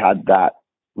say. I had that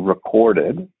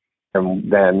recorded,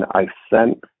 and then I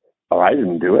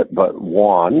didn't do it, but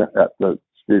Juan at the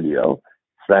studio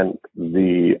sent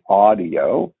the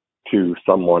audio to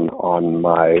someone on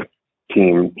my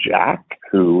team, Jack,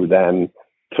 who then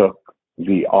took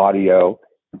the audio,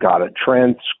 got a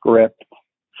transcript,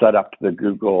 set up the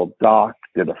Google Doc,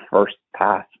 did a first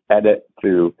pass edit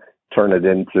to turn it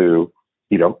into,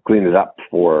 clean it up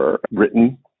for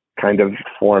written kind of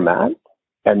format,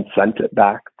 and sent it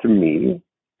back to me.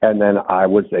 And then I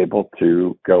was able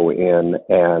to go in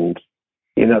and,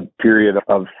 in a period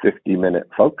of 50-minute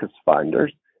focus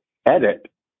finders, edit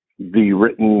the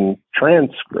written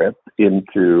transcript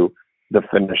into the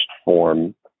finished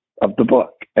form of the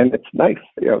book. And it's nice.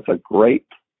 It's a great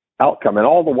outcome. And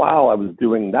all the while I was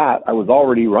doing that, I was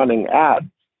already running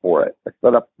ads for it. I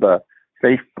set up the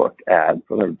Facebook ads,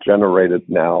 and I've generated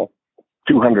now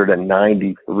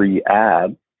 293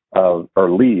 ads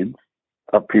or leads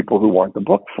of people who want the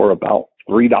book for about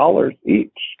 $3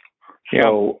 each. Yeah.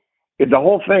 So the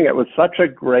whole thing, it was such a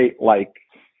great,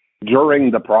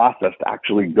 during the process to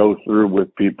actually go through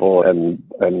with people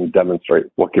and demonstrate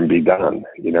what can be done,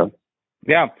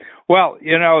 Yeah. Well,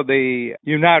 you know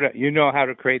how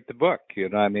to create the book. The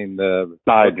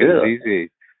book is easy.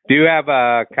 Do you have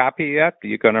a copy yet? Are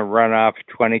you going to run off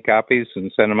 20 copies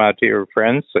and send them out to your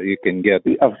friends so you can get?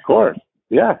 Of course.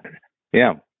 Yeah.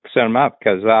 Yeah. Send them out,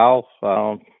 because I'll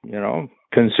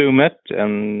consume it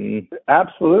and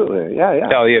absolutely. Yeah.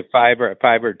 tell you five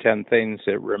or 10 things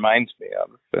it reminds me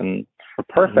of, and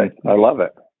perfect. I love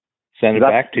it. Send it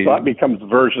back to you. So that becomes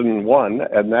version 1,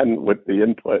 and then with the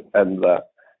input and the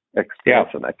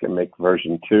expansion, I can make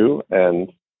version 2.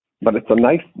 But it's a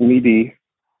nice, meaty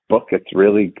book. It's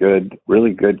really good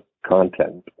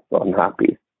content. So I'm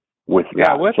happy with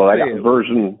that. So I got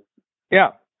version. Yeah.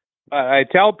 I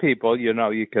tell people, you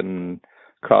can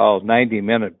call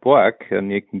 90-minute book,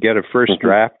 and you can get a first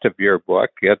draft of your book,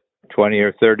 get 20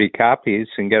 or 30 copies,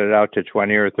 and get it out to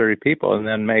 20 or 30 people, and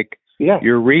then make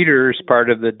your readers part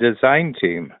of the design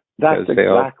team. That's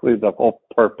exactly the whole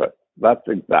purpose. That's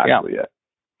exactly it.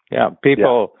 Yeah,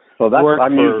 people. So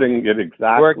I'm using it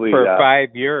exactly. Work for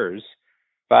 5 years.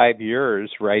 5 years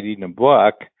writing a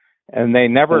book, and they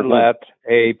never let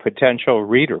a potential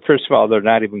reader. First of all, they're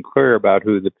not even clear about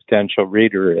who the potential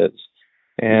reader is.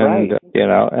 And,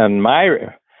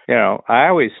 I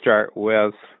always start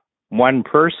with one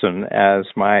person as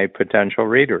my potential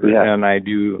reader. Yeah. And I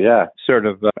do sort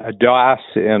of a DOS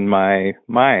in my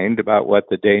mind about what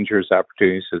the dangers,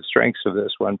 opportunities, and strengths of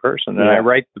this one person. And I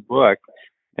write the book,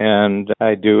 and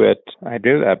I do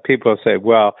that. People say,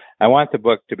 well, I want the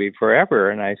book to be forever.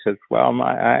 And I said, well,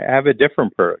 I have a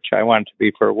different approach. I want it to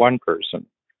be for one person.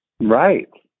 Right.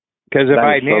 Because if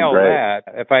I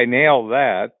nail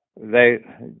that,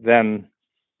 then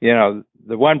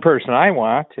the one person I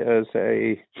want is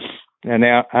an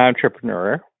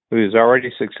entrepreneur who's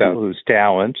already successful, who's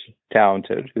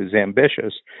talented, who's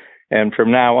ambitious, and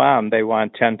from now on they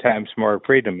want 10 times more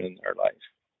freedom in their life: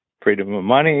 freedom of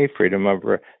money, freedom of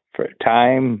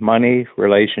time, money,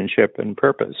 relationship, and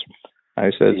purpose.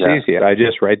 I said, it's easy. I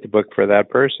just write the book for that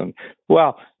person.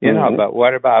 Well, but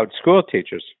what about school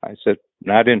teachers? I said,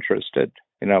 not interested.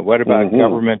 What about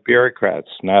government bureaucrats?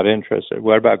 Not interested.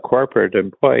 What about corporate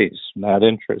employees? Not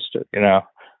interested.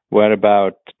 What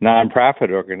about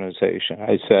nonprofit organization?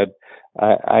 I said,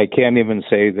 I can't even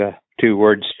say the 2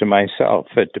 words to myself.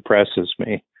 It depresses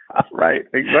me. Right,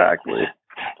 exactly.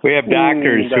 We have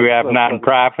doctors who have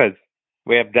nonprofits.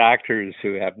 We have doctors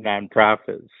who have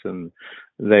nonprofits, and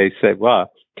they say,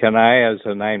 well, can I, as a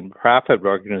nonprofit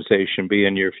organization, be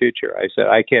in your future? I said,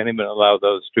 I can't even allow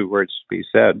those 2 words to be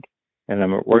said. And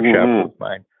I'm at workshop with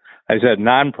mine. I said,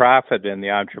 nonprofit in the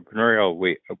entrepreneurial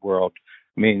world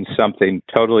means something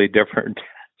totally different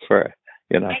for,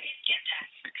 I didn't get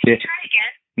that. Try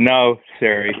again. No,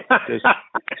 Siri.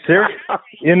 Siri.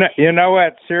 You know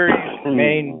what Siri's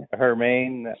her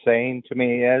main saying to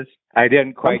me is, I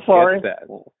didn't quite get that.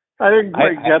 I didn't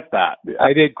quite get that.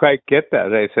 I didn't quite get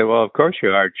that. I said, well, of course you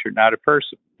are. You're not a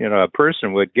person. A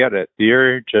person would get it.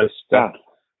 You're just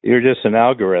an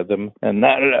algorithm, and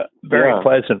not a very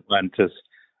pleasant one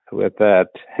with that.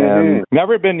 And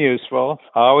never been useful,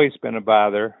 always been a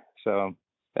bother. So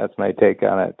that's my take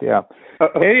on it. Yeah.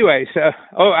 Anyway, so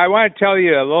I want to tell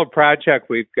you a little project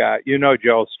we've got.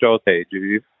 Joe Stolte, do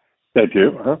you? I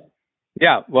do. Huh?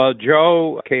 Yeah. Well,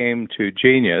 Joe came to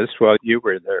Genius. Well, you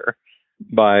were there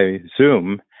by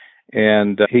Zoom,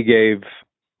 and he gave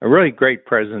a really great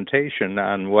presentation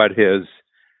on what his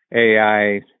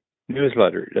AI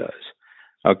newsletter does.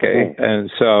 Okay. And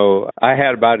so I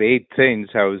had about 8 things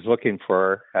I was looking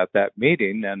for at that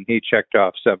meeting, and he checked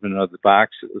off 7 of the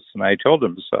boxes, and I told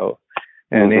him so.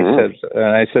 And he says,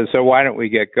 and I said, so why don't we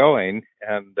get going?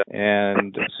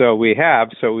 And so we have,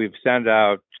 so we've sent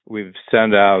out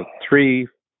 3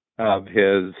 of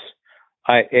his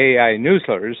AI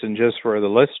newsletters, and just for the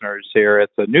listeners here,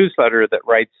 it's a newsletter that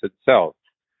writes itself.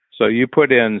 So you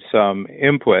put in some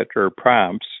input or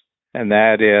prompts, and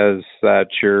that is that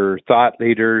your thought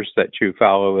leaders that you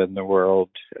follow in the world,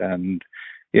 and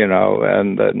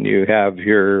and then you have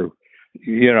your,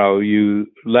 you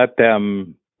let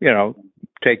them,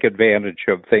 take advantage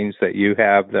of things that you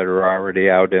have that are already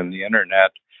out in the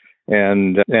internet,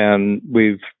 and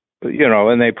we've,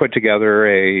 and they put together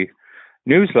a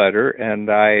newsletter, and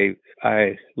I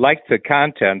liked the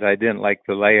content. I didn't like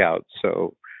the layout,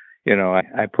 so.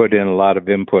 I put in a lot of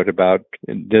input about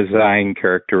design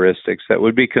characteristics that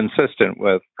would be consistent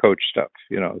with coach stuff,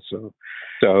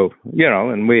 so,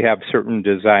 and we have certain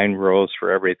design rules for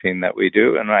everything that we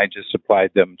do, and I just applied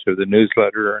them to the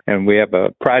newsletter. And we have a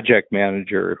project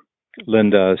manager,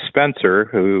 Linda Spencer,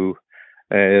 who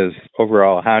is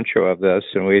overall honcho of this,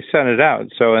 and we sent it out.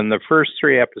 So in the first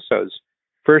 3 episodes,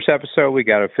 first episode, we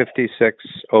got a 56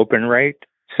 open rate.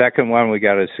 Second one, we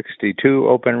got a 62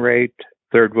 open rate.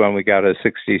 Third one, we got a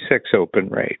 66 open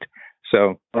rate.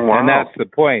 So, wow. And that's the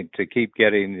point, to keep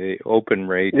getting the open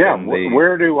rate. Yeah,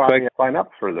 where do I sign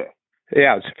up for this?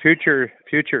 Yeah, it's future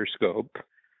scope.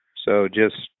 So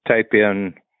just type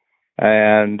in,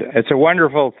 and it's a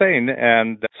wonderful thing.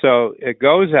 And so it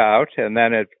goes out, and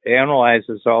then it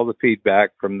analyzes all the feedback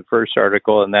from the first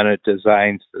article, and then it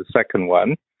designs the second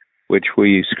one, which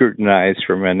we scrutinize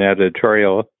from an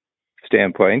editorial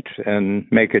standpoint and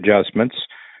make adjustments.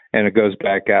 And it goes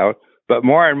back out. But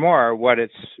more and more, what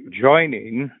it's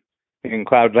joining in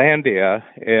Cloudlandia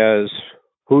is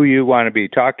who you want to be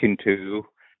talking to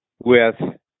with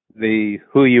the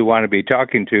who you want to be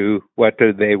talking to, what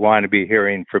do they want to be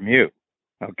hearing from you?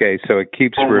 Okay, so it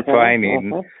keeps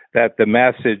refining that the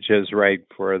message is right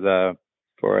for the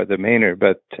mainer.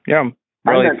 But,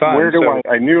 really fun. Where do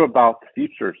I knew about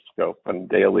Future Scope and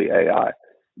Daily AI,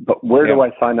 but where do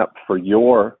I sign up for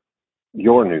your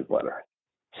newsletter?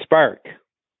 Spark.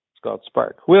 It's called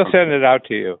Spark. We'll send it out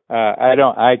to you.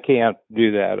 I can't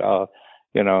do that.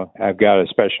 I've got a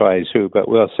specialized who, but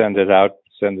we'll send it out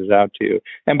to you.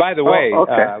 And by the way,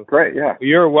 okay, great, yeah.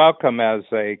 You're welcome as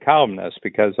a columnist,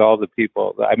 because all the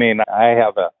people, I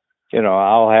have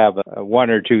I'll have 1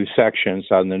 or 2 sections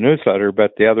on the newsletter,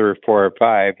 but the other 4 or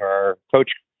 5 are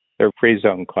they're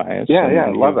free-zone clients.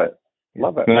 Yeah, love it.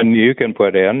 Love it. And you can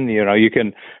put in, you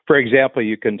can, for example,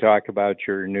 you can talk about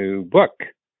your new book,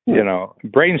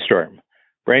 brainstorm.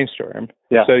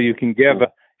 Yeah. So you can give an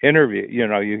interview,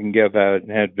 you can give an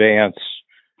advance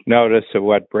notice of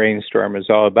what Brainstorm is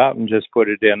all about, and just put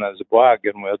it in as a blog,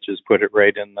 and we'll just put it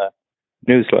right in the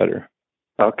newsletter.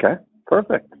 Okay,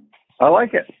 perfect. I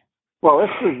like it. Well, this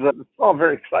is it's all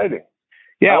very exciting.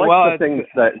 Yeah, I like the things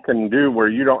that can do where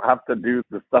you don't have to do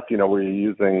the stuff, where you're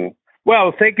using.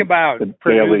 Well, think about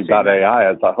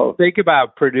Daily.ai as a host. Think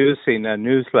about producing a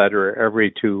newsletter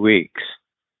every 2 weeks.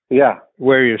 Yeah.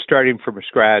 Where you're starting from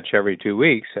scratch every 2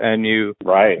 weeks, and you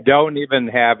don't even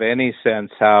have any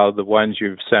sense how the ones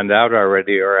you've sent out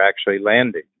already are actually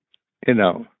landing.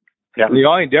 Yeah. The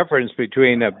only difference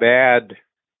between a bad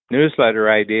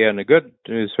newsletter idea and a good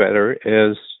newsletter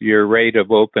is your rate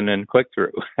of open and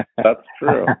click-through. That's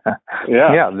true.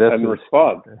 Yeah. Yeah. And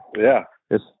response. Yeah.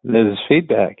 This is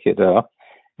feedback,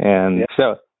 and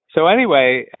so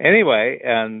anyway,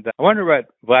 and I wonder what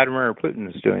Vladimir Putin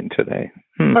is doing today.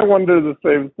 I wonder the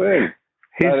same thing.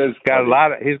 He's got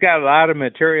a lot of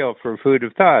material for food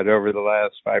of thought over the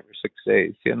last 5 or 6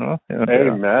 days.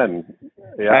 Amen.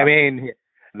 Yeah.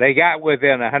 They got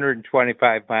within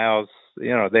 125 miles. They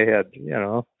had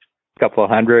a couple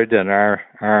hundred in our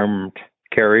armed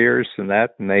carriers and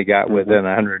they got within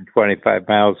 125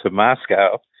 miles of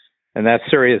Moscow. And that's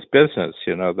serious business.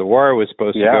 The war was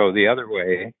supposed to go the other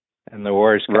way, and the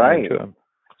war is coming to them.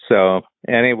 So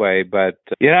anyway, but,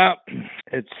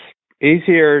 it's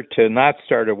easier to not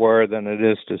start a war than it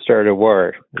is to start a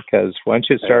war, because once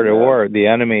you start a war, the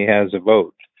enemy has a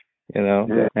vote,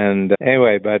 And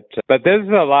anyway, but this is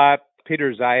a lot.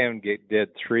 Peter Zion did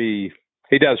 3.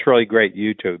 He does really great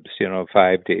YouTubes,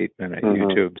 5 to 8 minute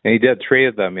YouTubes. And he did 3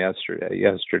 of them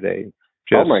yesterday.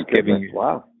 Just giving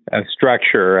you a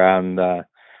structure on the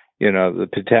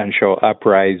potential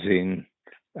uprising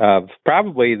of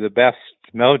probably the best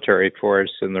military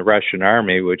force in the Russian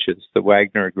army, which is the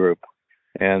Wagner Group.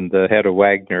 And the head of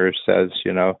Wagner says,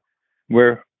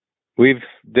 we've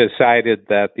decided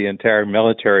that the entire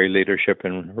military leadership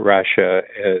in Russia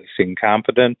is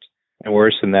incompetent, and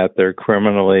worse than that, they're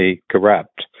criminally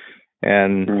corrupt.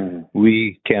 And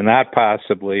we cannot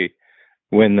possibly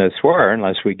win this war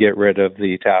unless we get rid of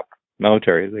the top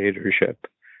military leadership.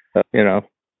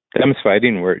 Them's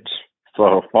fighting words.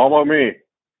 So follow me.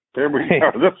 Here we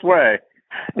go, this way.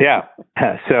 Yeah.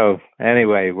 So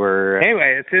anyway,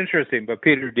 it's interesting. But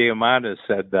Peter Diamandis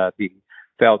said that he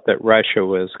felt that Russia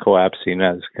was collapsing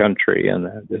as a country, and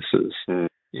that this is,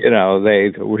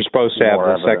 they were supposed to have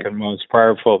the second most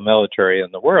powerful military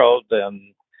in the world,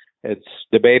 and it's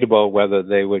debatable whether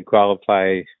they would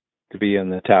qualify to be in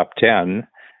the top 10.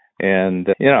 And,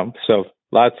 so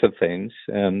lots of things.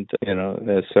 And,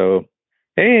 so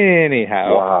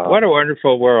anyhow, wow. What a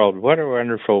wonderful world. What a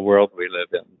wonderful world we live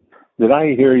in. Did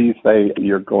I hear you say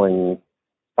you're going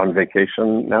on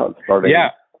vacation now? It's starting. Yeah.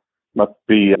 Must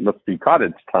be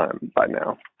cottage time by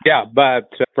now. Yeah, but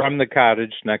from the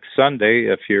cottage next Sunday,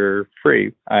 if you're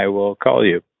free, I will call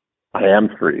you. I am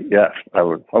free, yes. I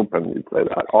was hoping you'd say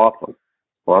that. Awesome.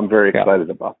 Well, I'm very excited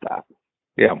about that.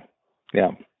 Yeah.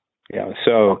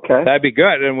 So that'd be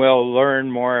good, and we'll learn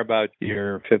more about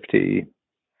your 50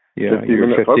 minute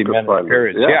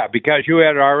periods. Yeah, because you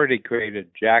had already created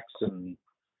Jackson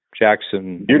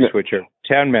units, which are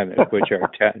 10 minutes, which are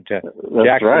Jackson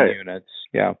right. units.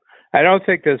 Yeah. I don't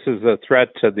think this is a threat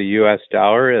to the U.S.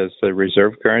 dollar as the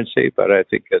reserve currency, but I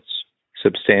think it's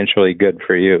substantially good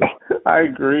for you. I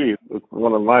agree. It's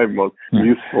one of my most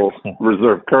useful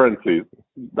reserve currencies.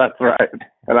 That's right.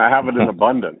 And I have it in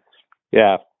abundance.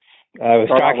 Yeah. I was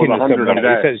talking to somebody.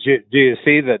 He says, do you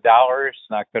see the dollar is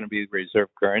not going to be reserve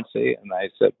currency? And I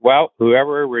said, well,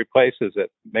 whoever replaces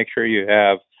it, make sure you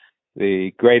have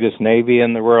the greatest Navy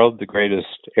in the world, the greatest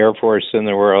Air Force in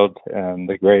the world, and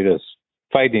the greatest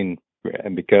fighting,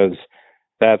 because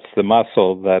that's the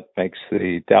muscle that makes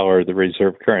the dollar the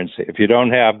reserve currency. If you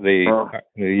don't have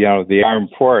the armed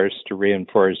force to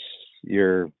reinforce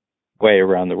your way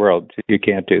around the world, you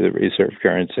can't do the reserve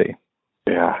currency.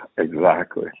 Yeah,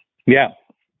 exactly. Yeah.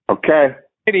 Okay.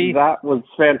 That was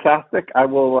fantastic. I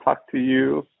will talk to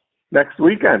you next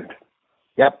weekend.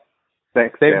 Yep.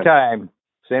 Thanks. Same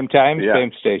time, yeah.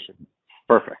 same station.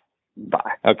 Perfect.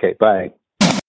 Bye. Okay, bye.